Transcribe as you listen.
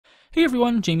Hey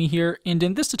everyone, Jamie here, and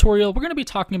in this tutorial we're going to be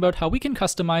talking about how we can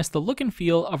customize the look and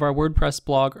feel of our WordPress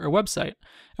blog or website.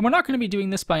 And we're not going to be doing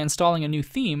this by installing a new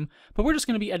theme, but we're just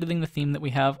going to be editing the theme that we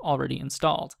have already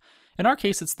installed. In our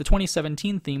case, it's the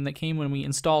 2017 theme that came when we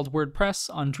installed WordPress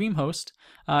on DreamHost,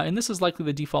 and this is likely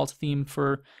the default theme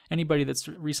for anybody that's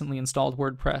recently installed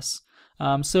WordPress.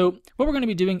 So what we're going to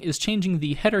be doing is changing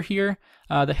the header here,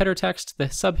 the header text, the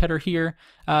subheader here,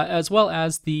 as well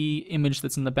as the image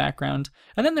that's in the background.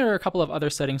 And then there are a couple of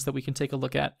other settings that we can take a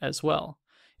look at as well.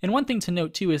 And one thing to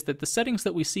note too is that the settings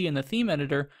that we see in the theme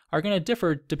editor are going to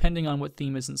differ depending on what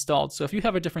theme is installed. So if you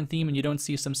have a different theme and you don't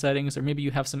see some settings, or maybe you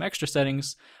have some extra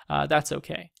settings, that's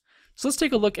okay. So let's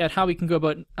take a look at how we can go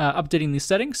about updating these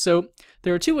settings. So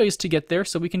there are two ways to get there.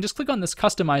 So we can just click on this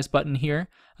Customize button here,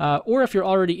 or if you're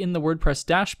already in the WordPress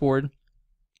dashboard,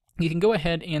 you can go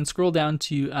ahead and scroll down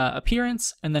to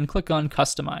Appearance and then click on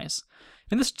Customize.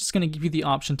 And this is just going to give you the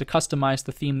option to customize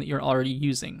the theme that you're already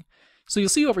using. So you'll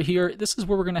see over here, this is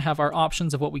where we're going to have our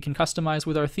options of what we can customize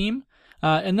with our theme.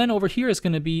 And then over here is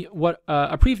going to be what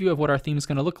a preview of what our theme is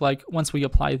going to look like once we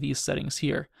apply these settings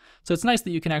here. So it's nice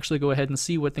that you can actually go ahead and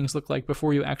see what things look like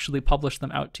before you actually publish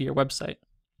them out to your website.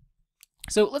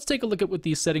 So let's take a look at what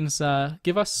these settings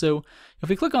give us. So if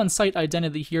we click on Site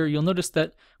Identity here, you'll notice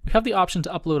that we have the option to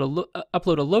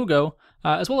upload a logo,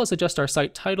 as well as adjust our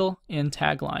site title and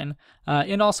tagline.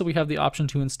 And also we have the option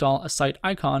to install a site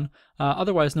icon,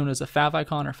 otherwise known as a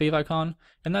favicon or favicon,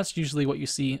 and that's usually what you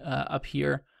see up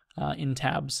here in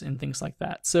tabs and things like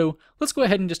that. So let's go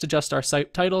ahead and just adjust our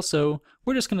site title. So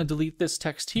we're just going to delete this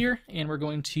text here, and we're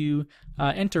going to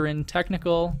enter in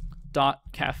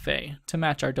technical.cafe to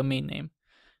match our domain name.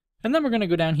 And then we're going to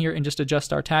go down here and just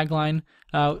adjust our tagline.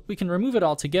 We can remove it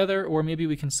all together, or maybe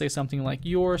we can say something like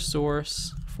your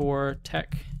source for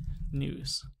tech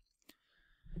news.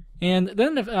 And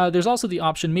then there's also the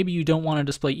option, maybe you don't want to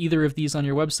display either of these on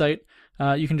your website,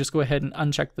 you can just go ahead and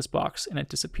uncheck this box and it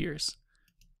disappears.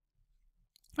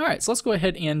 All right, so let's go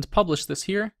ahead and publish this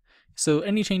here. So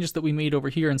any changes that we made over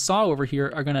here and saw over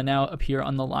here are going to now appear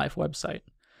on the live website.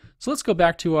 So let's go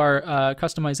back to our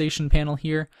customization panel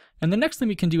here, and the next thing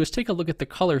we can do is take a look at the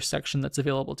color section that's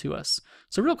available to us.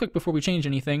 So real quick before we change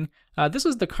anything, this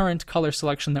is the current color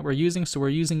selection that we're using, so we're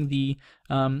using the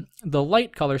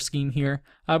light color scheme here,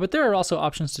 but there are also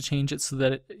options to change it so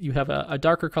that you have a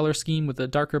darker color scheme with a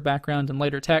darker background and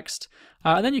lighter text.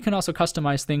 And then you can also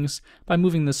customize things by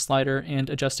moving this slider and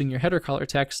adjusting your header color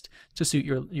text to suit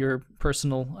your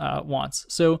personal wants.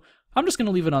 So I'm just going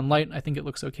to leave it on light. I think it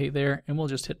looks okay there, and we'll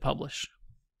just hit publish.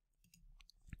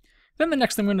 Then the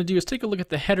next thing we're going to do is take a look at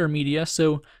the header media.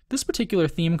 So this particular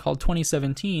theme called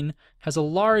 2017 has a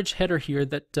large header here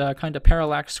that kind of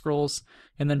parallax scrolls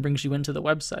and then brings you into the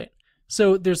website.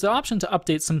 So there's the option to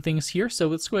update some things here. So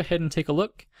let's go ahead and take a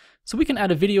look. So we can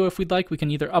add a video if we'd like. We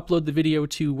can either upload the video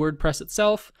to WordPress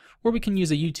itself, or we can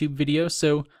use a YouTube video.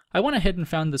 So I went ahead and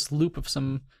found this loop of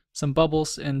some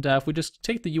bubbles, and if we just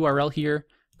take the URL here,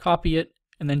 copy it,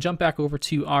 and then jump back over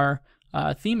to our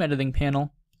theme editing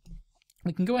panel,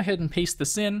 we can go ahead and paste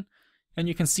this in, and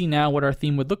you can see now what our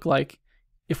theme would look like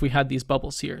if we had these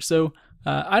bubbles here. So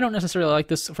I don't necessarily like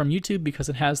this from YouTube because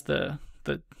it has the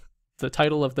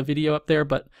title of the video up there,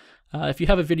 but if you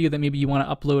have a video that maybe you want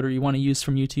to upload or you want to use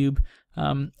from YouTube,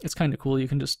 it's kind of cool. You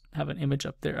can just have an image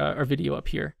up there, or video up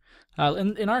here.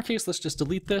 In our case, let's just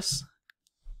delete this,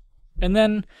 and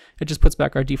then it just puts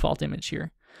back our default image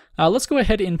here. Let's go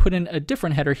ahead and put in a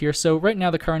different header here. So right now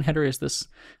the current header is this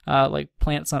like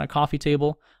plants on a coffee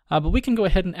table, but we can go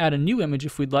ahead and add a new image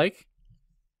if we'd like.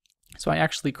 So I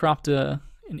actually cropped an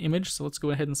image, so let's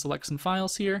go ahead and select some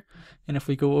files here. And if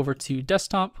we go over to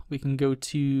desktop, we can go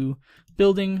to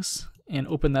buildings and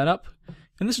open that up.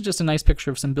 And this is just a nice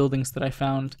picture of some buildings that I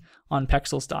found on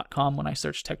pexels.com when I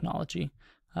searched technology.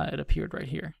 It appeared right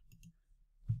here.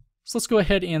 So let's go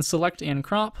ahead and select and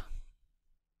crop.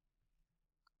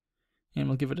 And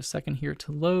we'll give it a second here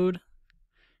to load,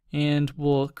 and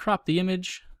we'll crop the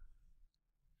image.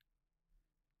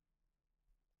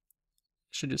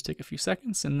 Should just take a few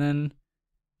seconds, and then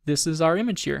this is our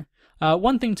image here.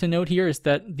 One thing to note here is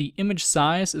that the image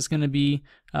size is going to be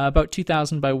about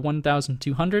 2000 by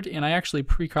 1200, and I actually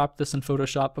pre-cropped this in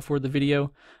Photoshop before the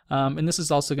video, and this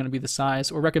is also going to be the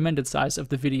size or recommended size of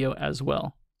the video as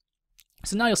well.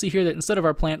 So now you'll see here that instead of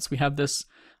our plants, we have this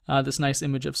this nice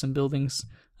image of some buildings.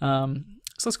 So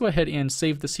let's go ahead and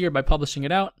save this here by publishing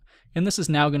it out, and this is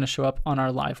now going to show up on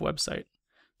our live website.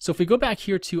 So if we go back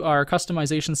here to our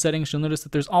customization settings, you'll notice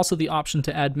that there's also the option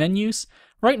to add menus.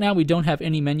 Right now we don't have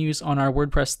any menus on our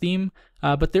WordPress theme,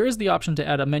 but there is the option to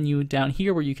add a menu down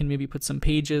here where you can maybe put some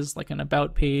pages, like an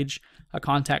about page, a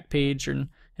contact page, and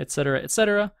etc.,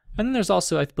 etc. And then there's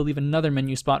also, I believe, another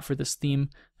menu spot for this theme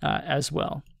as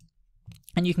well.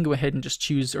 And you can go ahead and just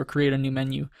choose or create a new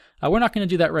menu. We're not going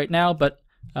to do that right now, but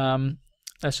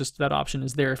that's just, that option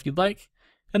is there if you'd like.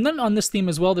 And then on this theme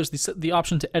as well, there's the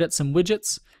option to edit some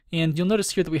widgets. And you'll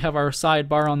notice here that we have our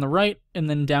sidebar on the right, and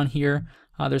then down here,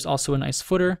 there's also a nice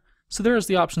footer. So there's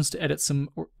the options to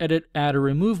edit, add, or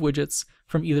remove widgets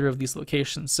from either of these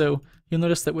locations. So you'll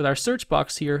notice that with our search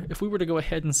box here, if we were to go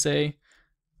ahead and say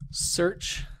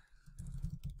search,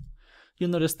 you'll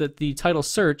notice that the title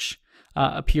search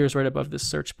appears right above this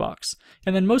search box.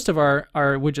 And then most of our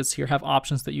widgets here have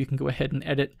options that you can go ahead and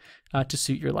edit to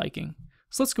suit your liking.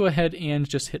 So let's go ahead and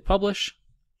just hit publish.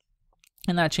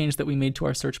 And that change that we made to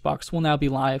our search box will now be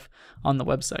live on the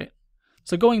website.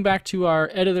 So going back to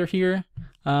our editor here,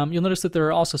 you'll notice that there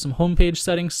are also some homepage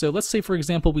settings. So let's say, for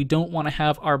example, we don't want to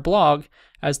have our blog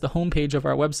as the homepage of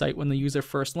our website when the user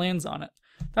first lands on it.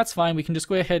 That's fine. We can just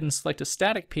go ahead and select a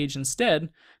static page instead.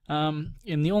 And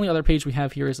the only other page we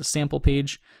have here is a sample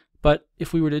page. But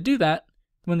if we were to do that,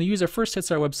 when the user first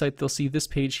hits our website, they'll see this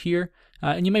page here.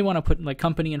 And you may want to put like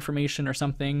company information or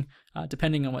something,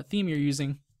 depending on what theme you're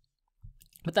using.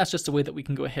 But that's just a way that we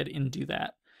can go ahead and do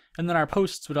that. And then our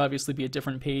posts would obviously be a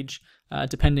different page,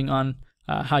 depending on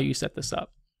how you set this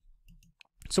up.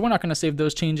 So we're not going to save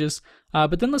those changes.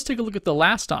 But then let's take a look at the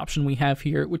last option we have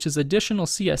here, which is additional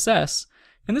CSS.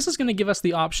 And this is going to give us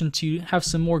the option to have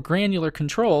some more granular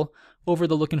control over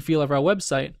the look and feel of our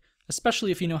website,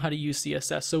 especially if you know how to use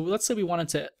CSS. So let's say we wanted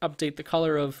to update the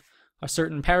color of a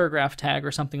certain paragraph tag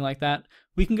or something like that.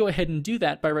 We can go ahead and do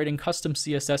that by writing custom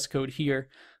CSS code here.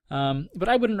 But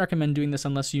I wouldn't recommend doing this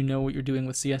unless you know what you're doing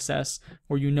with CSS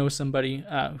or you know somebody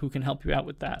who can help you out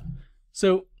with that.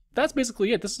 So that's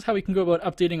basically it. This is how we can go about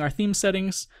updating our theme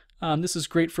settings. This is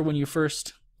great for when you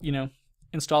first,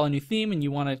 install a new theme and you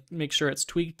want to make sure it's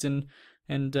tweaked and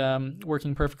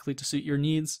working perfectly to suit your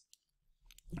needs.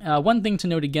 One thing to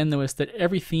note again, though, is that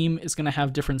every theme is going to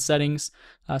have different settings.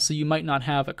 So you might not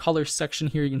have a color section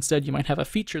here. Instead, you might have a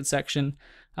featured section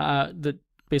that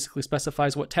basically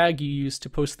specifies what tag you use to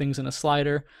post things in a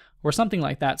slider or something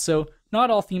like that. So not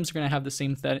all themes are going to have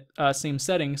the same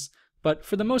settings, but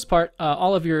for the most part,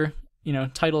 all of your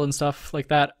title and stuff like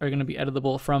that are going to be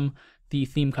editable from the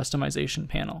theme customization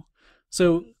panel.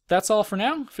 So that's all for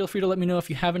now. Feel free to let me know if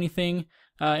you have anything,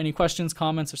 any questions,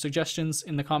 comments, or suggestions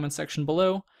in the comments section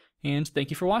below, and thank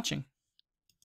you for watching.